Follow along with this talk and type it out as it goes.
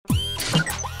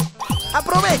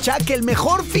Aprovecha que el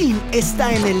mejor fin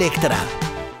está en Elektra.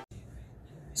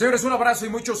 Señores, un abrazo y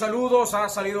muchos saludos. Ha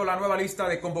salido la nueva lista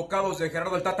de convocados de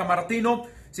Gerardo el Tata Martino.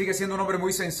 Sigue siendo un hombre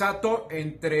muy sensato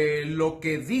entre lo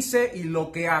que dice y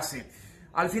lo que hace.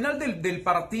 Al final del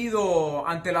partido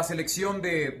ante la selección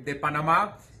de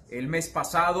Panamá, el mes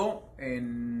pasado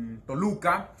en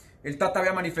Toluca, el Tata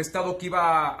había manifestado que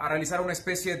iba a realizar una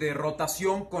especie de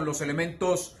rotación con los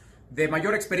elementos de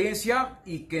mayor experiencia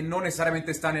y que no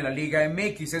necesariamente están en la Liga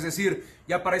MX, es decir,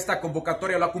 ya para esta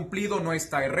convocatoria lo ha cumplido, no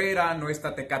está Herrera, no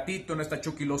está Tecatito, no está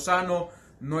Chucky Lozano,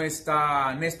 no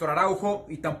está Néstor Araujo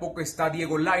y tampoco está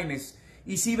Diego Lainez.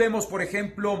 Y sí vemos, por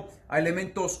ejemplo, a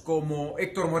elementos como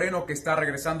Héctor Moreno, que está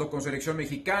regresando con selección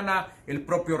mexicana, el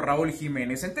propio Raúl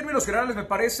Jiménez. En términos generales, me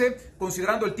parece,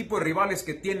 considerando el tipo de rivales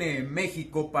que tiene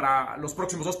México para los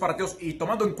próximos dos partidos y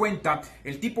tomando en cuenta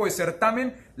el tipo de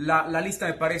certamen, la lista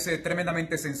me parece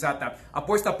tremendamente sensata.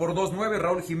 Apuesta por 2-9,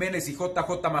 Raúl Jiménez y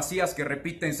JJ Macías, que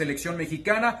repiten selección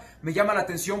mexicana. Me llama la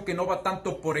atención que no va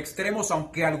tanto por extremos,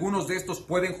 aunque algunos de estos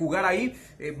pueden jugar ahí.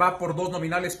 Va por dos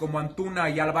nominales como Antuna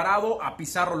y Alvarado. A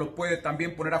Pizarro lo puede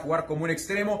también poner a jugar como un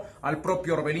extremo, al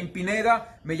propio Orbelín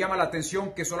Pineda. Me llama la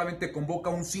atención que solamente convoca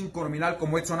un 5 nominal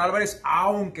como Edson Álvarez,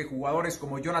 aunque jugadores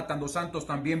como Jonathan Dos Santos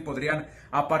también podrían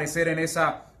aparecer en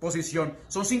esa posición.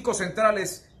 Son 5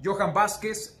 centrales: Johan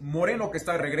Vázquez, Moreno, que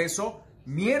está de regreso,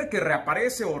 Mier, que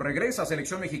reaparece o regresa a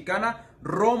selección mexicana,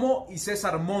 Romo y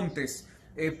César Montes.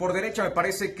 Por derecha me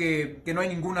parece que no hay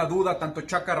ninguna duda, tanto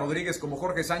Chaca Rodríguez como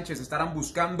Jorge Sánchez estarán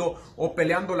buscando o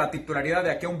peleando la titularidad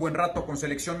de aquí a un buen rato con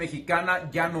selección mexicana,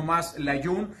 ya no más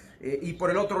Layún. Y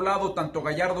por el otro lado, tanto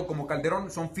Gallardo como Calderón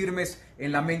son firmes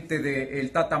en la mente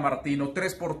del Tata Martino.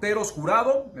 3 porteros: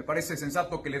 Jurado, me parece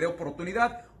sensato que le dé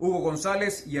oportunidad, Hugo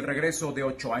González y el regreso de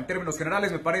Ochoa. En términos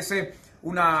generales me parece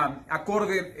una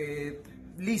acorde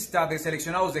lista de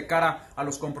seleccionados de cara a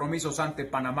los compromisos ante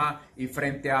Panamá y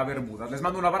frente a Bermudas. Les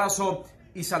mando un abrazo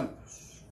y saludos.